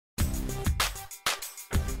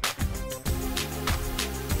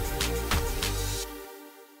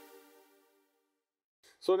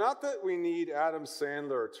So not that we need Adam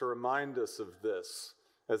Sandler to remind us of this,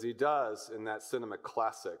 as he does in that cinema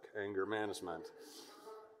classic, Anger Management.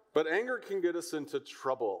 But anger can get us into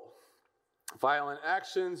trouble. Violent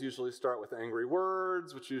actions usually start with angry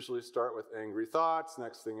words, which usually start with angry thoughts.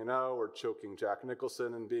 Next thing you know, we're choking Jack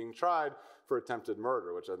Nicholson and being tried for attempted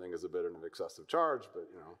murder, which I think is a bit of an excessive charge, but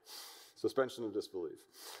suspension of disbelief.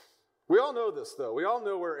 We all know this, though. We all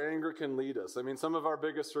know where anger can lead us. I mean, some of our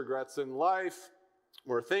biggest regrets in life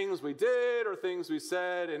were things we did or things we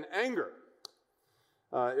said in anger.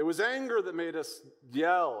 It was anger that made us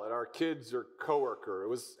yell at our kids or coworker. It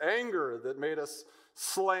was anger that made us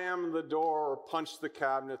slam the door or punch the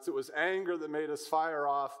cabinets. It was anger that made us fire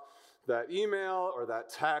off that email or that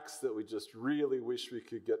text that we just really wish we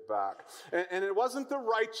could get back. And it wasn't the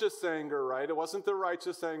righteous anger, right? It wasn't the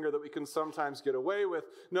righteous anger that we can sometimes get away with.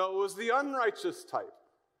 No, it was the unrighteous type.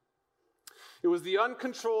 It was the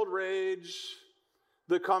uncontrolled rage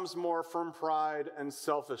that comes more from pride and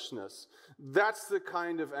selfishness. That's the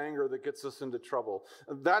kind of anger that gets us into trouble.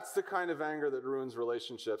 That's the kind of anger that ruins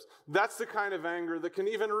relationships. That's the kind of anger that can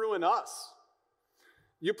even ruin us.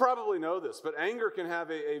 You probably know this, but anger can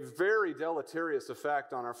have a very deleterious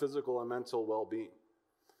effect on our physical and mental well-being.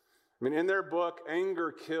 I mean, in their book,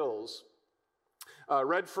 Anger Kills,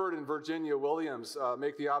 Redford and Virginia Williams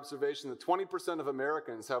make the observation that 20% of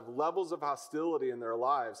Americans have levels of hostility in their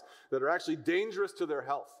lives that are actually dangerous to their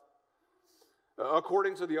health.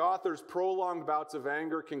 According to the authors, prolonged bouts of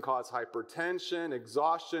anger can cause hypertension,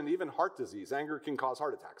 exhaustion, even heart disease. Anger can cause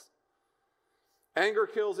heart attacks. Anger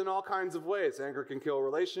kills in all kinds of ways. Anger can kill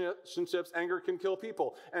relationships. Anger can kill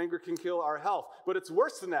people. Anger can kill our health. But it's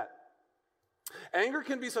worse than that. Anger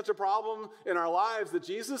can be such a problem in our lives that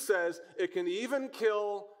Jesus says it can even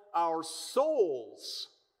kill our souls.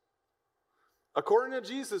 According to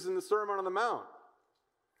Jesus in the Sermon on the Mount,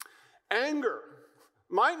 anger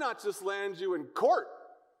might not just land you in court.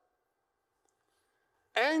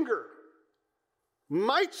 Anger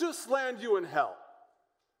might just land you in hell.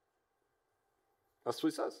 That's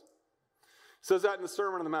what he says. He says that in the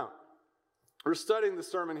Sermon on the Mount. We're studying the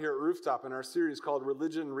sermon here at Rooftop in our series called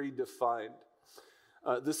Religion Redefined.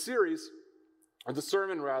 The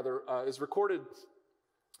sermon is recorded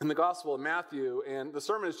in the Gospel of Matthew, and the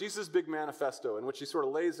sermon is Jesus' big manifesto in which he sort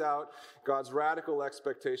of lays out God's radical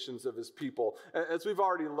expectations of his people. As we've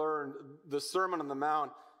already learned, the Sermon on the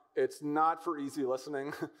Mount, it's not for easy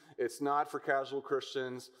listening. It's not for casual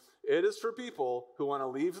Christians. It is for people who want to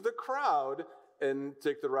leave the crowd and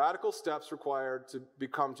take the radical steps required to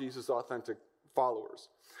become Jesus' authentic followers.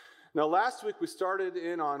 Now, last week we started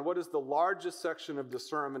in on what is the largest section of the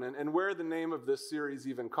sermon and where the name of this series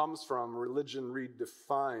even comes from, Religion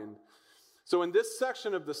Redefined. So in this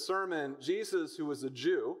section of the sermon, Jesus, who was a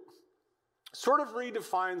Jew, sort of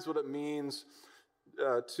redefines what it means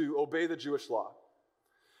to obey the Jewish law.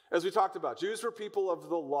 As we talked about, Jews were people of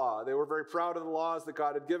the law. They were very proud of the laws that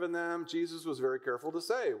God had given them. Jesus was very careful to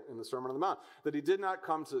say in the Sermon on the Mount that he did not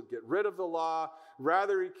come to get rid of the law.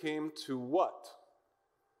 Rather, he came to what?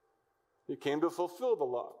 He came to fulfill the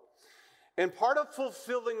law. And part of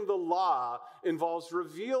fulfilling the law involves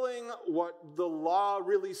revealing what the law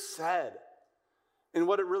really said and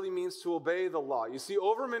what it really means to obey the law. You see,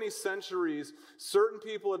 over many centuries, certain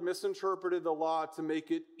people had misinterpreted the law to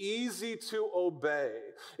make it easy to obey.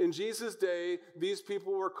 In Jesus' day, these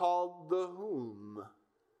people were called the whom?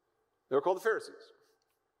 They were called the Pharisees.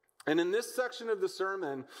 And in this section of the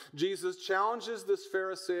sermon, Jesus challenges this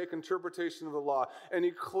Pharisaic interpretation of the law, and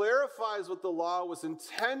he clarifies what the law was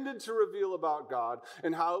intended to reveal about God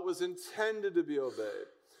and how it was intended to be obeyed.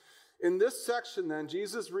 In this section, then,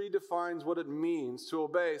 Jesus redefines what it means to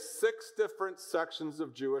obey 6 different sections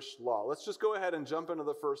of Jewish law. Let's just go ahead and jump into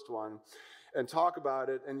the first one and talk about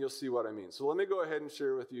it, and you'll see what I mean. So let me go ahead and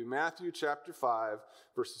share with you Matthew chapter 5,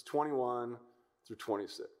 verses 21 through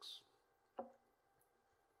 26.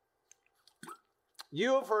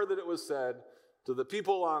 You have heard that it was said to the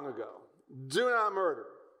people long ago, do not murder,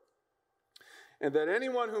 and that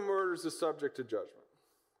anyone who murders is subject to judgment.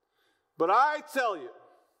 But I tell you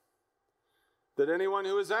that anyone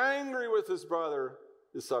who is angry with his brother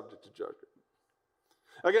is subject to judgment.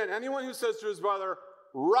 Again, anyone who says to his brother,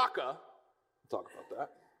 Raka, we'll talk about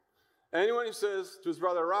that. Anyone who says to his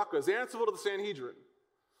brother, Raka, is answerable to the Sanhedrin.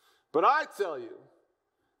 But I tell you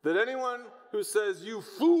that anyone who says, you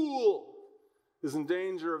fool, is in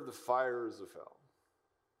danger of the fires of hell.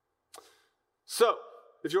 So,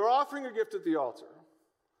 if you're offering a gift at the altar,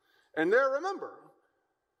 and there remember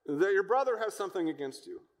that your brother has something against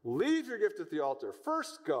you, leave your gift at the altar.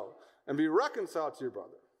 First go and be reconciled to your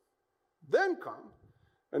brother. Then come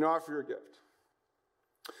and offer your gift.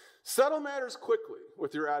 Settle matters quickly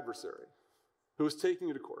with your adversary who is taking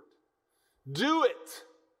you to court. Do it.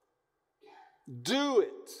 Do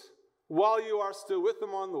it while you are still with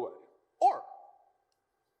him on the way. Or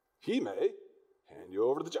he may hand you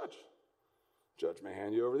over to the judge. Judge may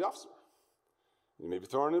hand you over to the officer. You may be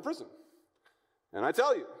thrown into prison. And I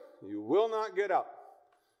tell you, you will not get out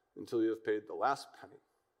until you have paid the last penny.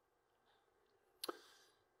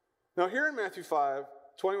 Now here in Matthew 5,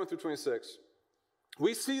 21 through 26,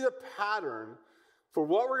 we see the pattern for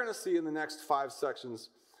what we're going to see in the next 5 sections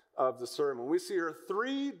of the sermon. We see here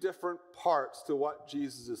 3 different parts to what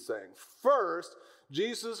Jesus is saying. First,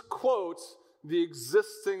 Jesus quotes the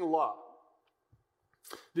existing law.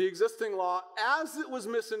 The existing law as it was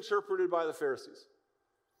misinterpreted by the Pharisees.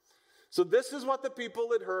 So this is what the people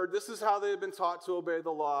had heard. This is how they had been taught to obey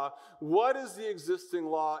the law. What is the existing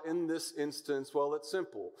law in this instance? Well, it's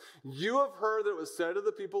simple. You have heard that it was said to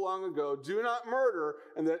the people long ago, do not murder,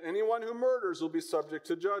 and that anyone who murders will be subject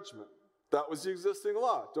to judgment. That was the existing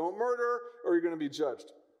law. Don't murder or you're going to be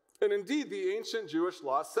judged. And indeed, the ancient Jewish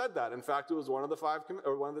law said that. In fact, it was one of the 5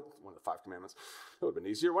 commandments. It would have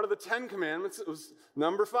been easier. One of the 10 commandments, it was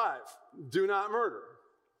number 5. Do not murder.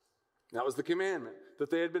 That was the commandment that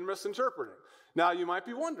they had been misinterpreting. Now, you might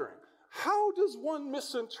be wondering, how does one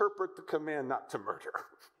misinterpret the command not to murder?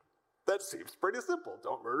 That seems pretty simple.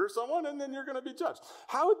 Don't murder someone and then you're going to be judged.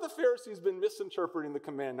 How had the Pharisees been misinterpreting the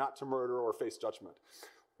command not to murder or face judgment?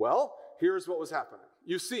 Well, here's what was happening.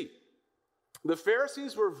 You see, the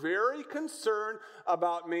Pharisees were very concerned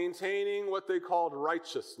about maintaining what they called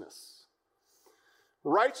righteousness.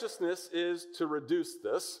 Righteousness is, to reduce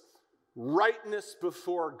this, rightness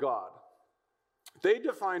before God. They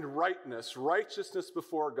defined righteousness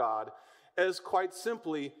before God, as quite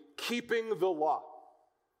simply keeping the law.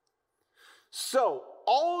 So,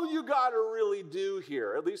 all you got to really do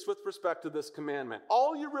here, at least with respect to this commandment,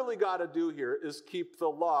 all you really got to do here is keep the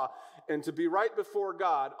law. And to be right before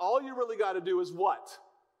God, all you really got to do is what?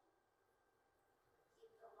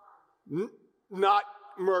 Not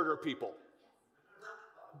murder people.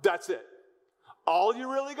 That's it. All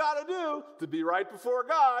you really got to do to be right before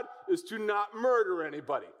God is to not murder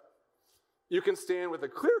anybody. You can stand with a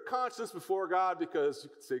clear conscience before God because you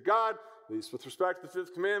can say, God, at least with respect to the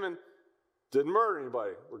 5th commandment, didn't murder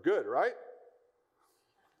anybody. We're good, right?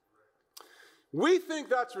 We think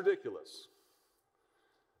that's ridiculous.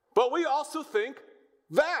 But we also think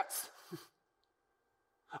that.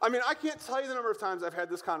 I mean, I can't tell you the number of times I've had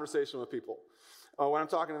this conversation with people. When I'm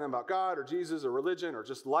talking to them about God or Jesus or religion or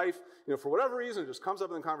just life, for whatever reason, it just comes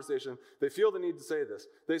up in the conversation. They feel the need to say this.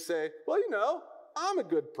 They say, well, I'm a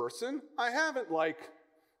good person. I haven't,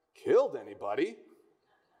 killed anybody.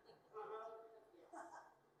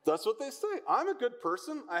 That's what they say. I'm a good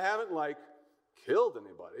person. I haven't, killed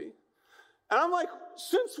anybody. And I'm like,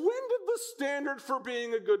 since when did the standard for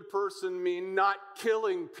being a good person mean not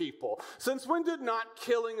killing people? Since when did not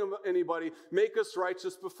killing anybody make us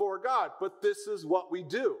righteous before God? But this is what we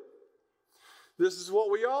do. This is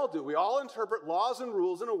what we all do. We all interpret laws and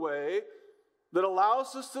rules in a way that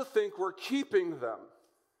allows us to think we're keeping them.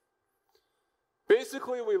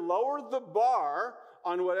 Basically, we lower the bar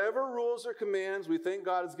on whatever rules or commands we think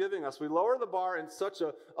God is giving us. We lower the bar in such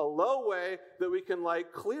a low way that we can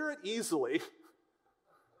clear it easily.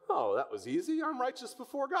 Oh, that was easy. I'm righteous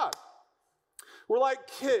before God. We're like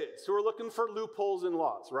kids who are looking for loopholes in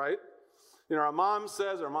laws, right? Our mom's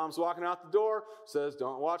walking out the door, says,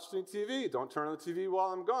 don't watch any TV. Don't turn on the TV while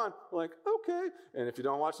I'm gone. We're like, okay. And if you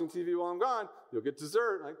don't watch any TV while I'm gone, you'll get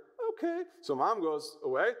dessert. Like, okay. So mom goes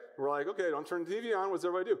away. We're like, okay, don't turn the TV on. What does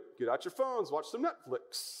everybody do? Get out your phones, watch some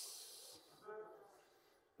Netflix.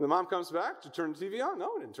 And the mom comes back to turn the TV on.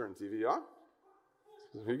 No, I didn't turn the TV on.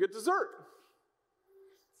 You get dessert.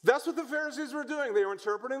 That's what the Pharisees were doing. They were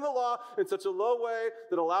interpreting the law in such a low way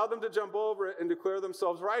that allowed them to jump over it and declare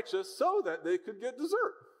themselves righteous so that they could get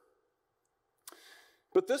dessert.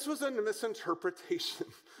 But this was a misinterpretation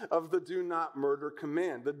of the do not murder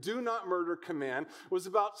command. The do not murder command was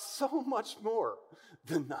about so much more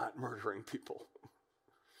than not murdering people.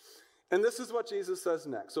 And this is what Jesus says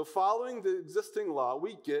next. So following the existing law,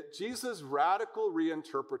 we get Jesus' radical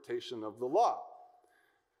reinterpretation of the law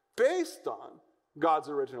based on God's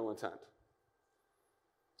original intent.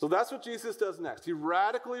 So that's what Jesus does next. He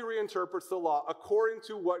radically reinterprets the law according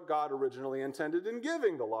to what God originally intended in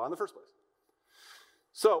giving the law in the first place.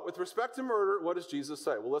 So, with respect to murder, what does Jesus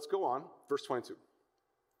say? Well, let's go on. Verse 22.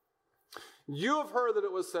 You have heard that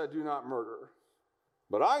it was said, do not murder.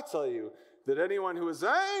 But I tell you that anyone who is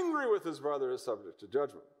angry with his brother is subject to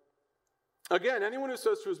judgment. Again, anyone who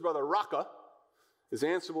says to his brother, Raka, is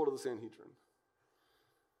answerable to the Sanhedrin.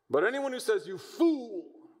 But anyone who says, you fool,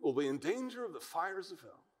 will be in danger of the fires of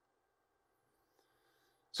hell.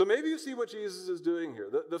 So maybe you see what Jesus is doing here.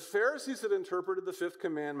 The Pharisees had interpreted the fifth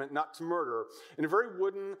commandment, not to murder, in a very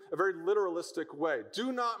wooden, a very literalistic way.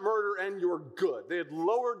 Do not murder and you're good. They had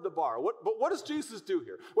lowered the bar. But what does Jesus do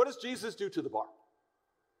here? What does Jesus do to the bar?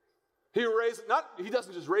 He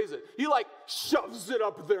doesn't just raise it. He shoves it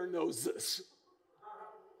up their noses.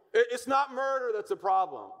 It's not murder that's a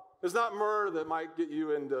problem. It's not murder that might get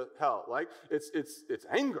you into hell. It's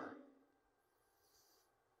anger.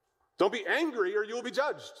 Don't be angry or you will be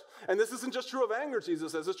judged. And this isn't just true of anger,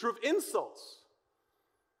 Jesus says. It's true of insults.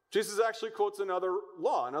 Jesus actually quotes another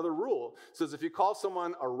law, another rule. It says if you call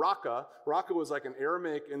someone a raka was like an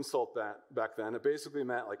Aramaic insult back then. It basically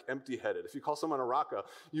meant empty-headed. If you call someone a raka,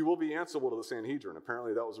 you will be answerable to the Sanhedrin.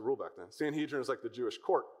 Apparently that was a rule back then. Sanhedrin is like the Jewish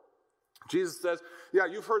court. Jesus says, yeah,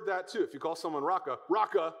 you've heard that too. If you call someone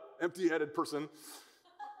raka, empty-headed person,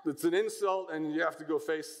 it's an insult, and you have to go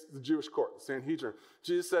face the Jewish court, the Sanhedrin.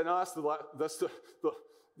 Jesus said, no,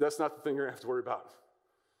 that's not the thing you're going to have to worry about.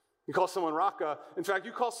 You call someone raka. In fact,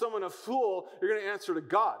 you call someone a fool, you're going to answer to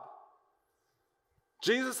God.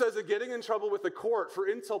 Jesus says that getting in trouble with the court for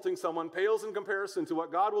insulting someone pales in comparison to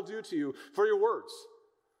what God will do to you for your words.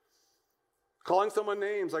 Calling someone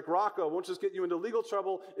names like raka won't just get you into legal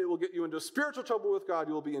trouble, it will get you into spiritual trouble with God.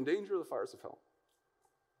 You will be in danger of the fires of hell.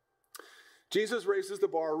 Jesus raises the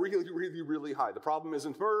bar really, really, really high. The problem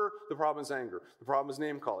isn't murder. The problem is anger. The problem is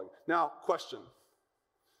name calling. Now, question.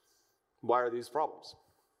 Why are these problems?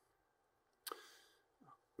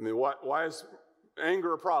 I mean, why is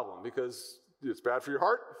anger a problem? Because it's bad for your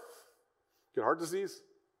heart. You get heart disease.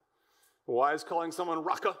 Why is calling someone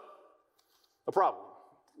raka a problem?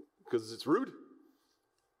 Because it's rude?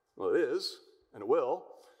 Well, it is, and it will.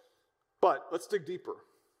 But let's dig deeper.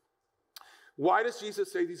 Why does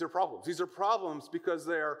Jesus say these are problems? These are problems because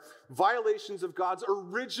they are violations of God's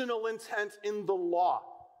original intent in the law.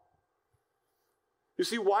 You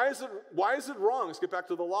see, why is it wrong? Let's get back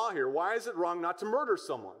to the law here. Why is it wrong not to murder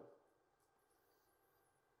someone?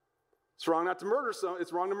 It's wrong not to murder someone.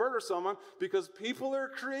 It's wrong to murder someone because people are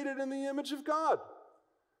created in the image of God.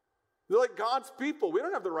 They're like God's people. We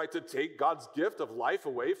don't have the right to take God's gift of life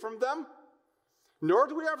away from them. Nor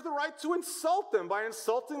do we have the right to insult them. By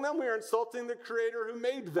insulting them, we are insulting the Creator who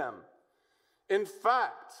made them. In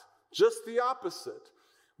fact, just the opposite.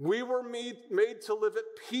 We were made to live at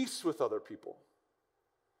peace with other people.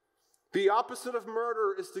 The opposite of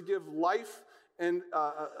murder is to give life and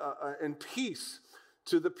peace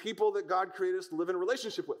to the people that God created us to live in a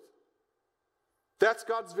relationship with. That's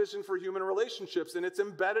God's vision for human relationships, and it's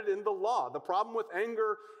embedded in the law. The problem with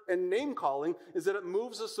anger and name-calling is that it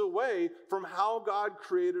moves us away from how God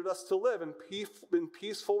created us to live in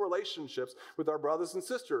peaceful relationships with our brothers and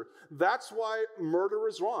sisters. That's why murder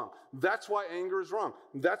is wrong. That's why anger is wrong.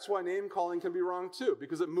 That's why name-calling can be wrong too,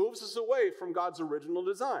 because it moves us away from God's original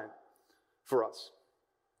design for us.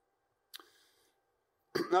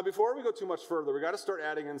 Now, before we go too much further, we got to start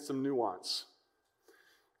adding in some nuance.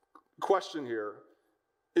 Question here.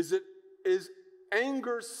 Is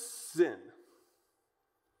anger sin?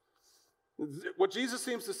 What Jesus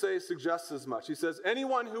seems to say suggests as much. He says,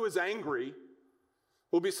 anyone who is angry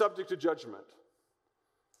will be subject to judgment.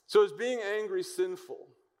 So is being angry sinful?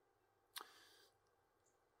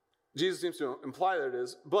 Jesus seems to imply that it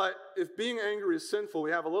is. But if being angry is sinful,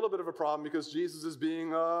 we have a little bit of a problem because Jesus is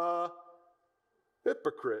being a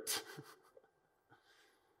hypocrite.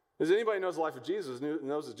 Does anybody knows the life of Jesus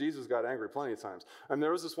knows that Jesus got angry plenty of times? And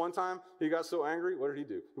there was this one time he got so angry, what did he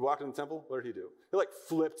do? He walked in the temple, what did he do? He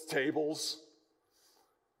flipped tables.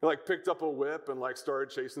 He picked up a whip and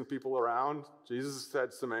started chasing people around. Jesus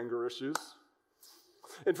had some anger issues.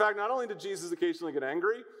 In fact, not only did Jesus occasionally get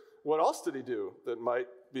angry, what else did he do that might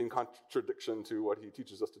be in contradiction to what he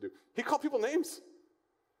teaches us to do? He called people names.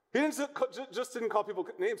 He just didn't call people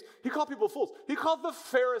names. He called people fools. He called the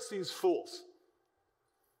Pharisees fools.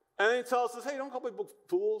 And then he tells us, hey, don't call people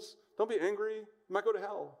fools. Don't be angry. You might go to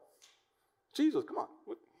hell. Jesus, come on.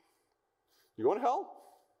 You going to hell?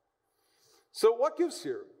 So what gives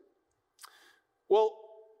here? Well,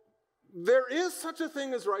 there is such a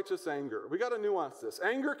thing as righteous anger. We got to nuance this.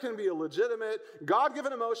 Anger can be a legitimate,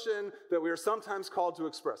 God-given emotion that we are sometimes called to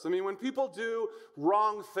express. I mean, when people do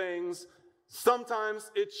wrong things,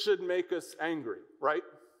 sometimes it should make us angry, right?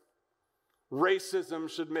 Racism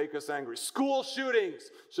should make us angry. School shootings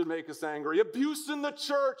should make us angry. Abuse in the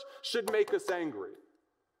church should make us angry.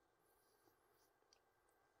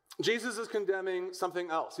 Jesus is condemning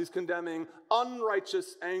something else. He's condemning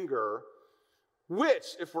unrighteous anger, which,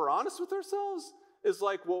 if we're honest with ourselves, is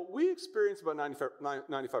what we experience about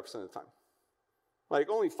 95% of the time.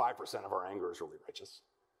 Only 5% of our anger is really righteous.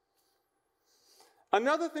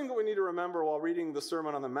 Another thing that we need to remember while reading the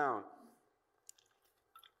Sermon on the Mount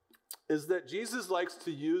is that Jesus likes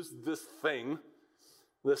to use this thing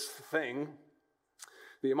that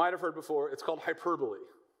you might have heard before. It's called hyperbole.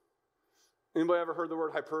 Anybody ever heard the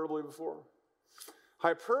word hyperbole before?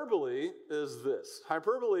 Hyperbole is this.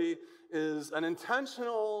 Hyperbole is an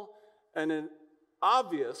intentional and an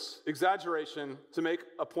obvious exaggeration to make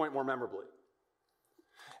a point more memorably.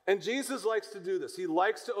 And Jesus likes to do this. He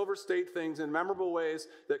likes to overstate things in memorable ways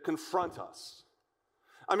that confront us.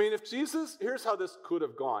 I mean, here's how this could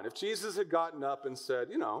have gone. If Jesus had gotten up and said,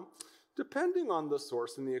 depending on the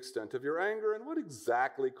source and the extent of your anger and what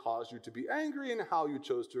exactly caused you to be angry and how you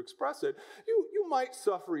chose to express it, you might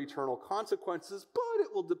suffer eternal consequences, but it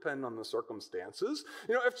will depend on the circumstances.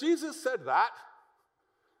 If Jesus said that,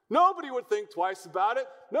 nobody would think twice about it.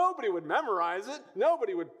 Nobody would memorize it.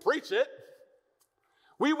 Nobody would preach it.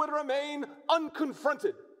 We would remain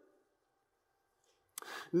unconfronted.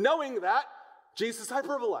 Knowing that, Jesus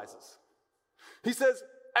hyperbolizes. He says,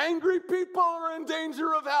 angry people are in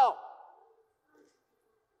danger of hell.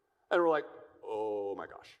 And we're like, oh my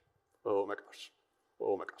gosh, oh my gosh,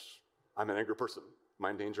 oh my gosh. I'm an angry person. Am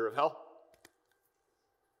I in danger of hell?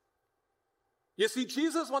 You see,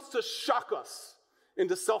 Jesus wants to shock us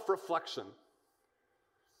into self-reflection.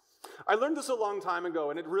 I learned this a long time ago,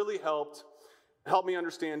 and it really helped me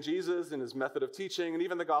understand Jesus and his method of teaching, and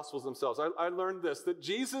even the Gospels themselves. I learned this, that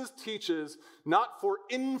Jesus teaches not for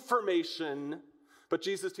information, but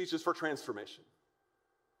Jesus teaches for transformation.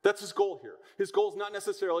 That's his goal here. His goal is not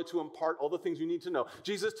necessarily to impart all the things you need to know.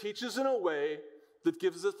 Jesus teaches in a way that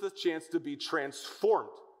gives us the chance to be transformed.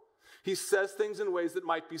 He says things in ways that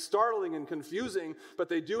might be startling and confusing, but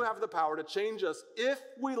they do have the power to change us if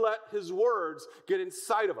we let his words get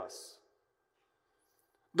inside of us.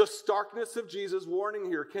 The starkness of Jesus' warning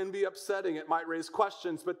here can be upsetting. It might raise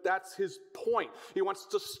questions, but that's his point. He wants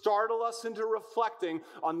to startle us into reflecting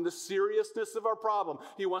on the seriousness of our problem.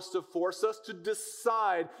 He wants to force us to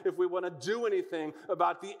decide if we want to do anything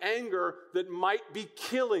about the anger that might be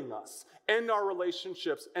killing us and our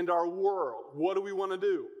relationships and our world. What do we want to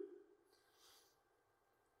do?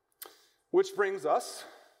 Which brings us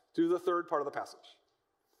to the third part of the passage.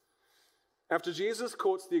 After Jesus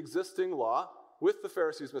quotes the existing law with the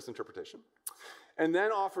Pharisees' misinterpretation, and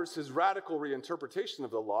then offers his radical reinterpretation of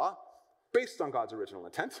the law based on God's original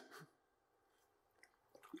intent,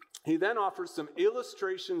 he then offers some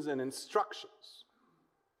illustrations and instructions.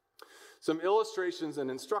 Some illustrations and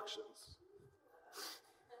instructions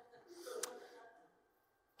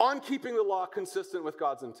on keeping the law consistent with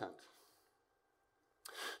God's intent.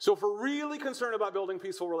 So if we're really concerned about building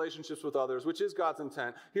peaceful relationships with others, which is God's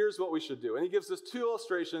intent, here's what we should do. And he gives us two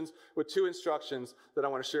illustrations with two instructions that I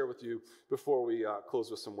want to share with you before we close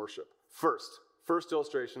with some worship. First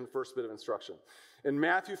illustration, first bit of instruction. In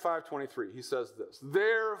Matthew 5:23, he says this,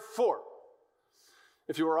 therefore,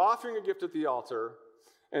 if you are offering a gift at the altar,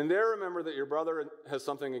 and there remember that your brother has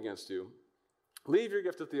something against you, leave your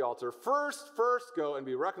gift at the altar. First go and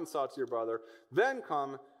be reconciled to your brother, then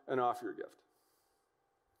come and offer your gift.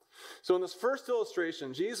 So in this first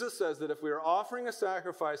illustration, Jesus says that if we are offering a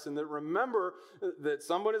sacrifice and that remember that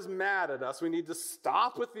someone is mad at us, we need to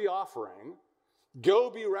stop with the offering, go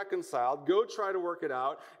be reconciled, go try to work it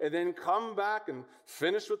out, and then come back and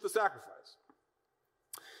finish with the sacrifice.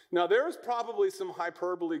 Now, there is probably some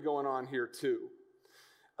hyperbole going on here too.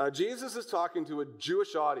 Jesus is talking to a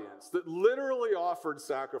Jewish audience that literally offered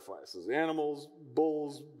sacrifices, animals,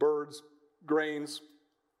 bulls, birds, grains.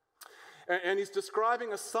 And he's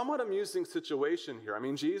describing a somewhat amusing situation here. I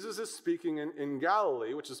mean, Jesus is speaking in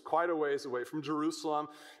Galilee, which is quite a ways away from Jerusalem,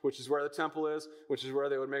 which is where the temple is, which is where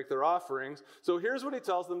they would make their offerings. So here's what he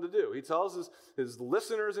tells them to do. He tells his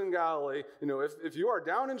listeners in Galilee, if you are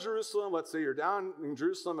down in Jerusalem, let's say you're down in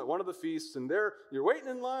Jerusalem at one of the feasts, and there you're waiting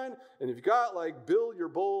in line, and you've got build your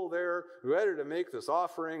bowl there, ready to make this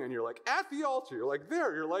offering, and you're at the altar, you're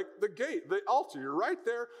there, you're the gate, the altar, you're right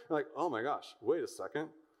there. You're oh my gosh, wait a second.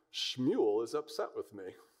 Shmuel is upset with me.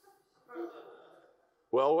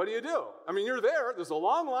 Well, what do? I mean, you're there. There's a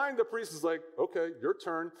long line. The priest is okay, your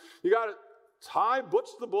turn. You got to butch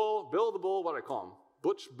the bull, build the bull. What do I call him?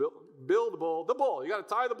 Build the bull. You got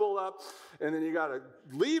to tie the bull up, and then you got to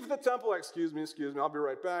leave the temple. Excuse me, I'll be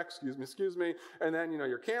right back. Excuse me. And then,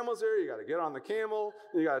 your camel's there. You got to get on the camel.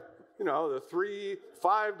 You got, the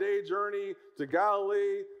 3-5 day journey to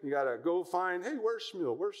Galilee. You got to go find, hey, where's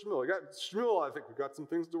Shmuel? You got Shmuel. I think we got some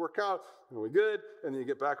things to work out. Are we good? And then you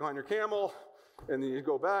get back on your camel, and then you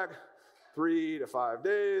go back 3 to 5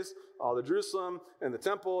 days, all to Jerusalem and the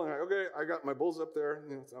temple. And okay, I got my bulls up there.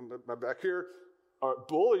 I'm back here.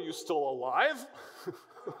 Bull, are you still alive?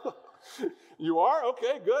 You are?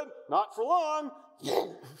 Okay, good. Not for long.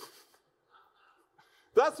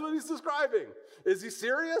 That's what he's describing. Is he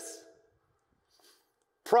serious?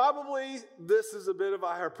 Probably this is a bit of a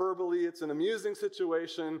hyperbole. It's an amusing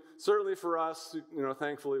situation. Certainly for us,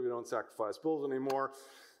 thankfully we don't sacrifice bulls anymore.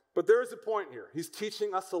 But there is a point here. He's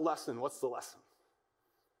teaching us a lesson. What's the lesson?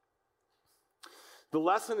 The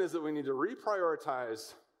lesson is that we need to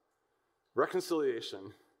reprioritize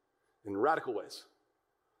reconciliation in radical ways.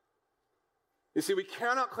 You see, we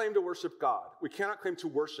cannot claim to worship God. We cannot claim to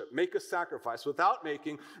worship, make a sacrifice, without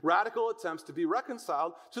making radical attempts to be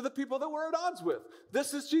reconciled to the people that we're at odds with.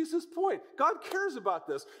 This is Jesus' point. God cares about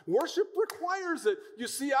this. Worship requires it. You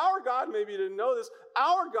see, our God, maybe you didn't know this,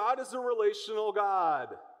 our God is a relational God.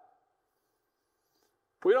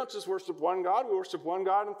 We don't just worship one God, we worship one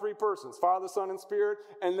God in three persons, Father, Son, and Spirit,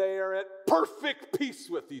 and they are at perfect peace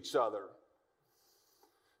with each other.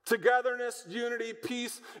 Togetherness, unity,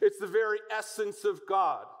 peace, it's the very essence of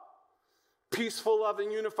God. Peaceful,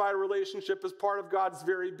 loving, unified relationship is part of God's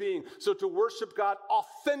very being. So to worship God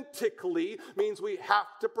authentically means we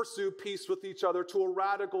have to pursue peace with each other to a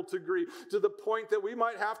radical degree, to the point that we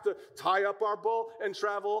might have to tie up our bow and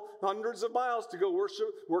travel hundreds of miles to go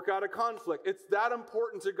work out a conflict. It's that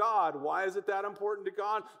important to God. Why is it that important to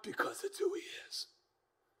God? Because it's who he is.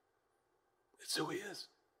 It's who he is.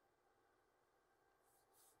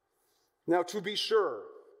 Now, to be sure,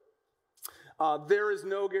 there is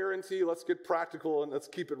no guarantee. Let's get practical and let's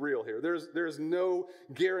keep it real here. There is no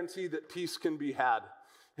guarantee that peace can be had.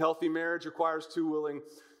 Healthy marriage requires two willing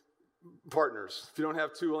partners. If you don't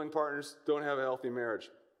have two willing partners, don't have a healthy marriage.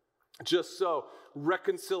 Just so,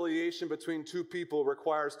 reconciliation between two people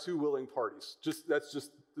requires two willing parties. That's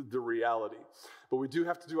just the reality. But we do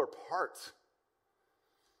have to do our part.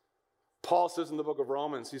 Paul says in the book of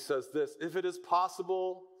Romans, he says this, if it is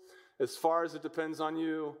possible, as far as it depends on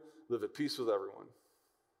you, live at peace with everyone.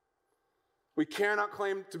 We cannot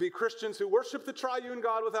claim to be Christians who worship the triune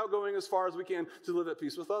God without going as far as we can to live at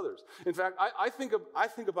peace with others. In fact, I think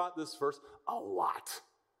about this verse a lot.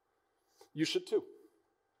 You should too.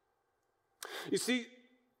 You see,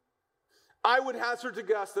 I would hazard to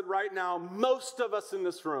guess that right now, most of us in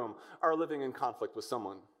this room are living in conflict with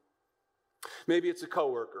someone. Maybe it's a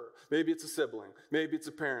coworker, maybe it's a sibling, maybe it's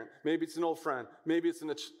a parent, maybe it's an old friend, maybe it's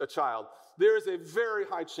a child. There is a very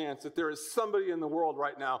high chance that there is somebody in the world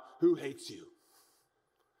right now who hates you,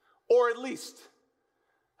 or at least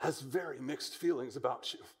has very mixed feelings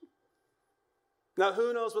about you. Now,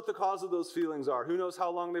 who knows what the cause of those feelings are? Who knows how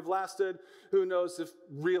long they've lasted? Who knows if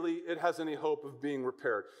really it has any hope of being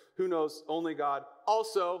repaired? Who knows? Only God.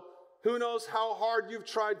 Also, who knows how hard you've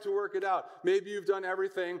tried to work it out? Maybe you've done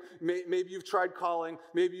everything. Maybe you've tried calling.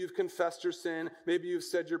 Maybe you've confessed your sin. Maybe you've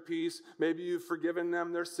said your piece. Maybe you've forgiven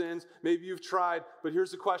them their sins. Maybe you've tried. But here's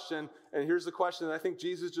the question, and here's the question that I think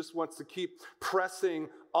Jesus just wants to keep pressing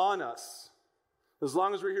on us as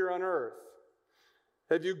long as we're here on earth.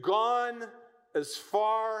 Have you gone as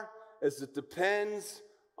far as it depends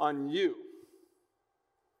on you?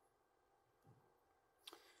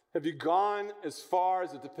 Have you gone as far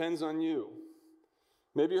as it depends on you?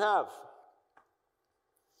 Maybe you have.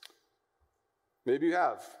 Maybe you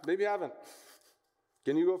have. Maybe you haven't.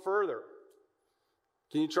 Can you go further?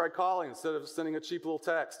 Can you try calling instead of sending a cheap little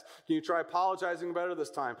text? Can you try apologizing better this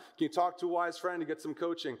time? Can you talk to a wise friend to get some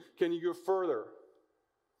coaching? Can you go further?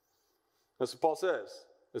 That's what Paul says.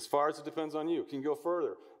 As far as it depends on you. Can you go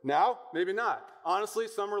further? Now? Maybe not. Honestly,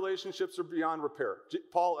 some relationships are beyond repair.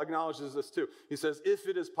 Paul acknowledges this too. He says, if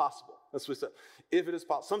it is possible. That's what he said. If it is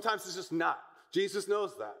possible. Sometimes it's just not. Jesus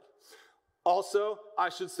knows that. Also, I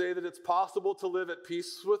should say that it's possible to live at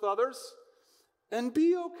peace with others and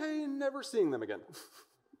be okay in never seeing them again.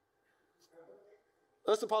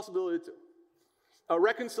 That's a possibility too. A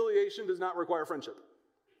reconciliation does not require friendship.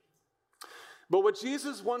 But what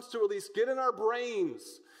Jesus wants to at least get in our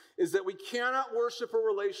brains is that we cannot worship a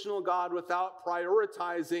relational God without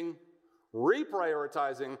reprioritizing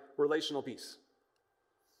relational peace.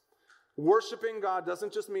 Worshiping God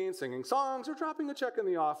doesn't just mean singing songs or dropping a check in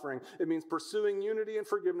the offering. It means pursuing unity and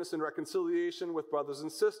forgiveness and reconciliation with brothers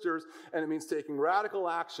and sisters, and it means taking radical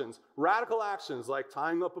actions like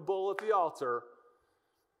tying up a bull at the altar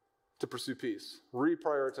to pursue peace.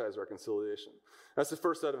 Reprioritize reconciliation. That's the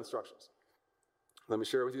first set of instructions. Let me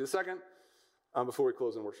share with you the second before we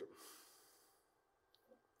close in worship.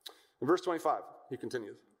 In verse 25, he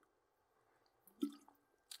continues.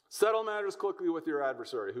 Settle matters quickly with your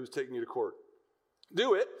adversary who's taking you to court.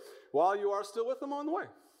 Do it while you are still with them on the way.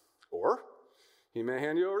 Or he may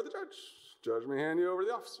hand you over to the judge. Judge may hand you over to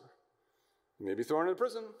the officer. You may be thrown into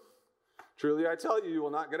prison. Truly I tell you, you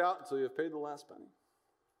will not get out until you have paid the last penny.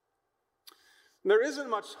 There isn't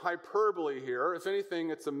much hyperbole here. If anything,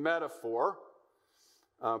 it's a metaphor.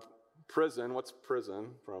 Prison, what's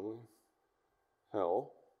prison? Probably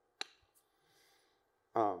hell.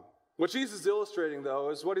 What Jesus is illustrating, though,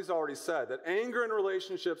 is what he's already said, that anger in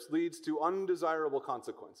relationships leads to undesirable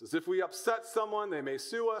consequences. If we upset someone, they may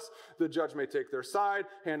sue us, the judge may take their side,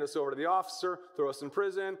 hand us over to the officer, throw us in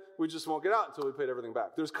prison. We just won't get out until we paid everything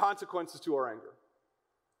back. There's consequences to our anger.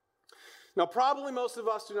 Now, probably most of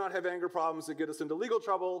us do not have anger problems that get us into legal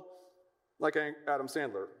trouble like Adam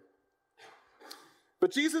Sandler.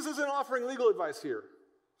 But Jesus isn't offering legal advice here.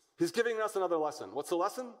 He's giving us another lesson. What's the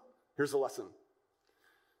lesson? Here's the lesson.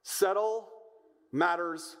 Settle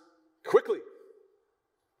matters quickly.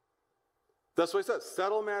 That's what he says.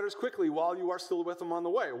 Settle matters quickly while you are still with them on the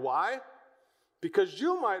way. Why? Because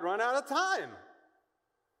you might run out of time.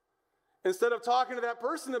 Instead of talking to that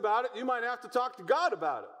person about it, you might have to talk to God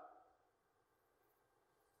about it.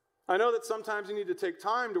 I know that sometimes you need to take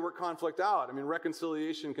time to work conflict out. I mean,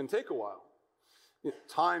 reconciliation can take a while.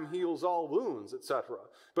 Time heals all wounds, etc.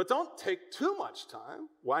 But don't take too much time.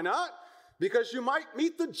 Why not? Because you might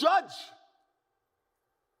meet the judge.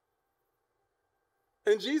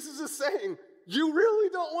 And Jesus is saying, you really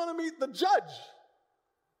don't want to meet the judge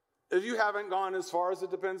if you haven't gone as far as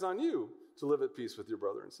it depends on you to live at peace with your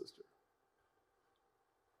brother and sister.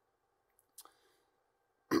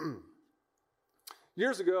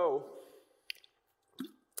 Years ago,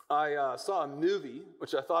 I saw a movie,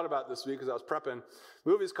 which I thought about this week as I was prepping.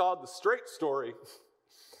 The movie's called The Straight Story.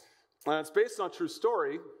 And it's based on a true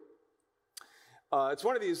story. It's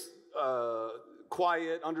one of these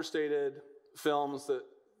quiet, understated films that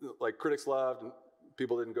like critics loved and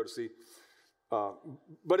people didn't go to see.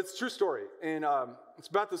 But it's a true story. And it's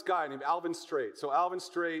about this guy named Alvin Straight. So Alvin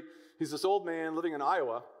Straight, he's this old man living in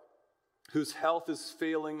Iowa whose health is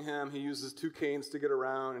failing him. He uses 2 canes to get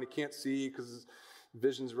around, and he can't see because his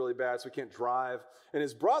vision's really bad, so he can't drive. And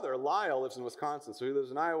his brother, Lyle, lives in Wisconsin. So he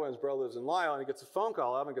lives in Iowa, and his brother lives in Lyle, and he gets a phone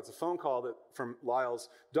call. Alvin gets a phone call from Lyle's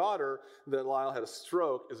daughter that Lyle had a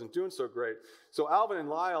stroke, isn't doing so great. So Alvin and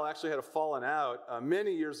Lyle actually had a falling out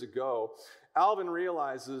many years ago. Alvin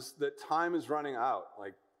realizes that time is running out,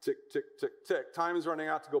 like tick, tick, tick, tick. Time is running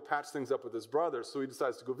out to go patch things up with his brother, so he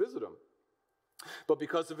decides to go visit him. But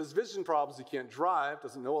because of his vision problems, he can't drive,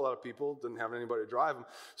 doesn't know a lot of people, doesn't have anybody to drive him.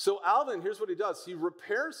 So Alvin, here's what he does. He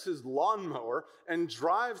repairs his lawnmower and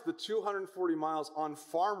drives the 240 miles on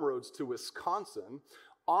farm roads to Wisconsin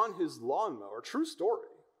on his lawnmower. True story.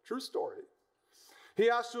 True story. He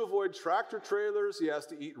has to avoid tractor trailers. He has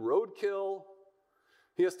to eat roadkill.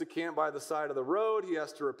 He has to camp by the side of the road. He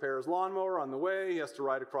has to repair his lawnmower on the way. He has to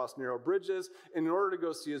ride across narrow bridges in order to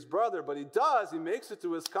go see his brother. But he does. He makes it to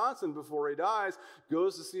Wisconsin before he dies,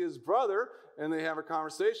 goes to see his brother, and they have a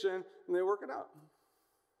conversation, and they work it out.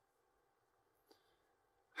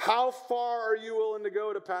 How far are you willing to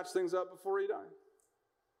go to patch things up before you die?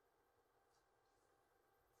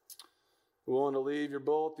 Willing to leave your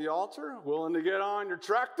bull at the altar? Willing to get on your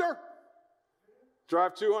tractor?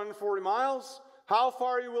 Drive 240 miles? How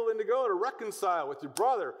far are you willing to go to reconcile with your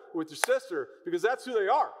brother, with your sister? Because that's who they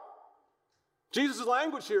are. Jesus'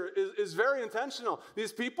 language here is very intentional.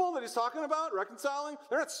 These people that he's talking about, reconciling,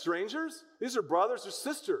 they're not strangers. These are brothers or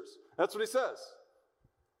sisters. That's what he says.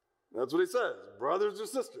 That's what he says. Brothers or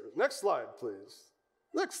sisters. Next slide, please.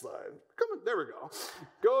 Next slide. Come on, there we go.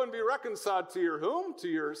 Go and be reconciled to your whom?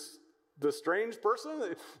 To the strange person.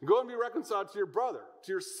 Go and be reconciled to your brother,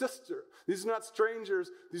 to your sister. These are not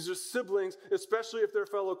strangers. These are siblings, especially if they're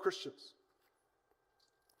fellow Christians.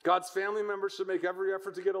 God's family members should make every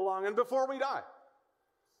effort to get along. And before we die,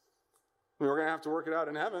 we're going to have to work it out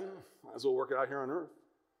in heaven. Might as well work it out here on earth.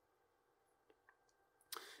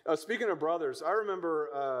 Speaking of brothers, I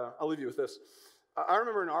remember, I'll leave you with this. I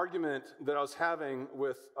remember an argument that I was having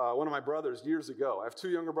with one of my brothers years ago. I have 2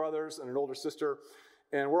 younger brothers and an older sister.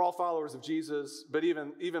 And we're all followers of Jesus, but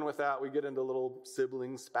even with that, we get into little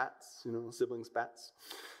sibling spats.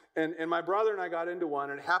 And my brother and I got into one,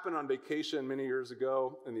 and it happened on vacation many years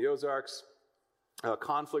ago in the Ozarks.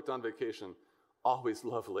 Conflict on vacation, always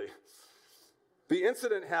lovely. The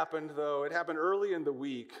incident happened, though, it happened early in the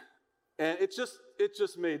week, and it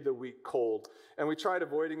just made the week cold. And we tried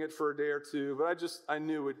avoiding it for a day or two, but I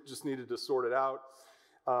knew it just needed to sort it out.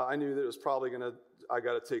 I knew that it was probably I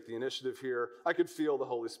got to take the initiative here. I could feel the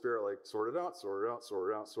Holy Spirit like, sort it out, sort it out,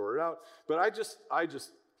 sort it out, sort it out. But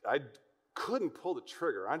I couldn't pull the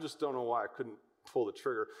trigger. I just don't know why I couldn't pull the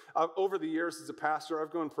trigger. Over the years as a pastor, I've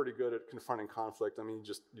grown pretty good at confronting conflict. I mean,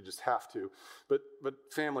 you just have to. But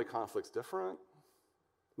family conflict's different.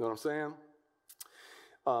 You know what I'm saying?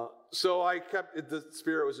 So I kept, the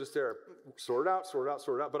Spirit was just there, sort it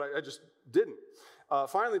out, but I just didn't.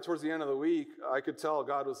 Finally, towards the end of the week, I could tell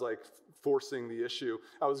God was like forcing the issue.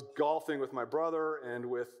 I was golfing with my brother and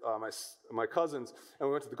with my cousins, and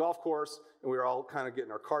we went to the golf course, and we were all kind of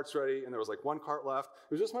getting our carts ready, and there was like one cart left.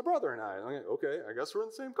 It was just my brother and I. I'm like, okay, I guess we're in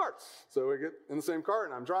the same cart. So we get in the same cart,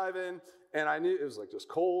 and I'm driving, and I knew it was like just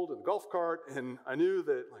cold in the golf cart, and I knew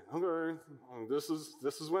that like, okay, this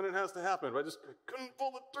is when it has to happen. But I just couldn't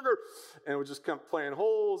pull the trigger, and we just kept playing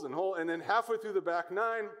holes, and then halfway through the back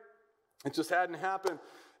nine, it just hadn't happened.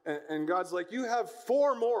 And God's like, you have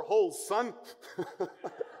 4 more holes, son.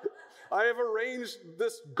 I have arranged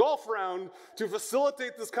this golf round to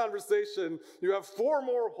facilitate this conversation. You have 4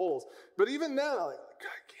 more holes. But even then, I'm like,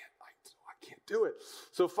 I can't do it.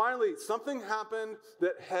 So finally, something happened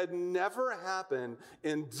that had never happened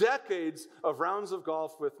in decades of rounds of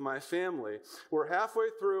golf with my family. We're halfway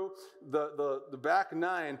through the back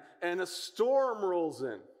 9, and a storm rolls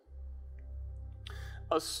in.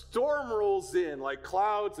 A storm rolls in like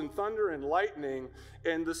clouds and thunder and lightning,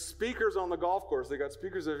 and the speakers on the golf course, they got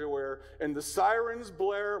speakers everywhere, and the sirens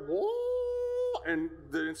blare, whoa, and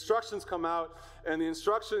the instructions come out, and the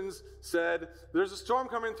instructions said, there's a storm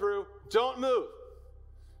coming through, don't move.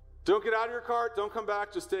 Don't get out of your cart, don't come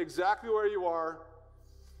back, just stay exactly where you are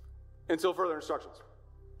until further instructions.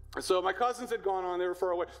 And so my cousins had gone on, they were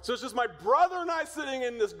far away. So it's just my brother and I sitting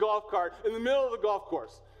in this golf cart in the middle of the golf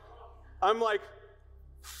course. I'm like,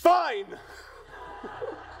 fine.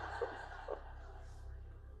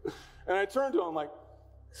 And I turned to him like,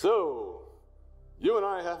 so, you and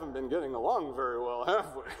I haven't been getting along very well,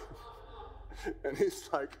 have we? And he's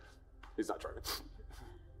like, he's not trying.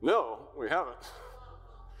 No, we haven't.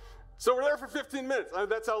 So we're there for 15 minutes.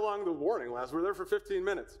 That's how long the warning lasts. We're there for 15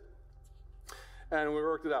 minutes. And we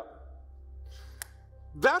worked it out.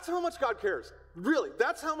 That's how much God cares. Really,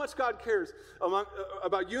 that's how much God cares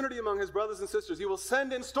about unity among his brothers and sisters. He will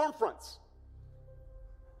send in storm fronts.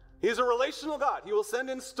 He is a relational God. He will send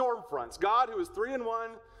in storm fronts. God, who is 3 in 1,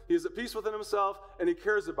 he is at peace within himself, and he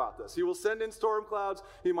cares about this. He will send in storm clouds.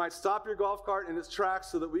 He might stop your golf cart in its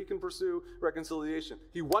tracks so that we can pursue reconciliation.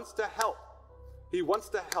 He wants to help. He wants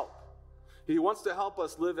to help. He wants to help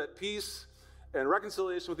us live at peace and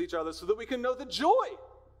reconciliation with each other so that we can know the joy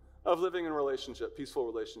of living in relationship, peaceful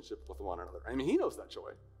relationship with one another. I mean, he knows that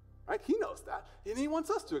joy, right? He knows that, and he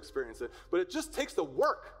wants us to experience it, but it just takes the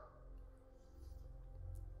work.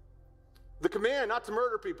 The command not to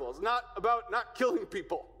murder people is not about not killing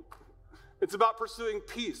people. It's about pursuing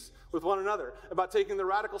peace with one another, about taking the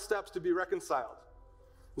radical steps to be reconciled.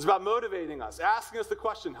 It's about motivating us, asking us the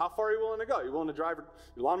question, how far are you willing to go? Are you willing to drive your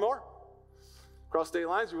lawnmower across state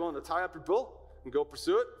lines? Are you willing to tie up your bull and go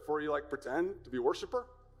pursue it before you pretend to be a worshiper?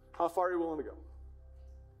 How far are you willing to go?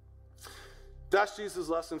 That's Jesus'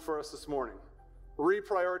 lesson for us this morning.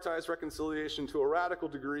 Reprioritize reconciliation to a radical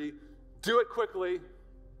degree. Do it quickly.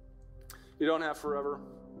 You don't have forever.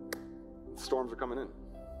 Storms are coming in.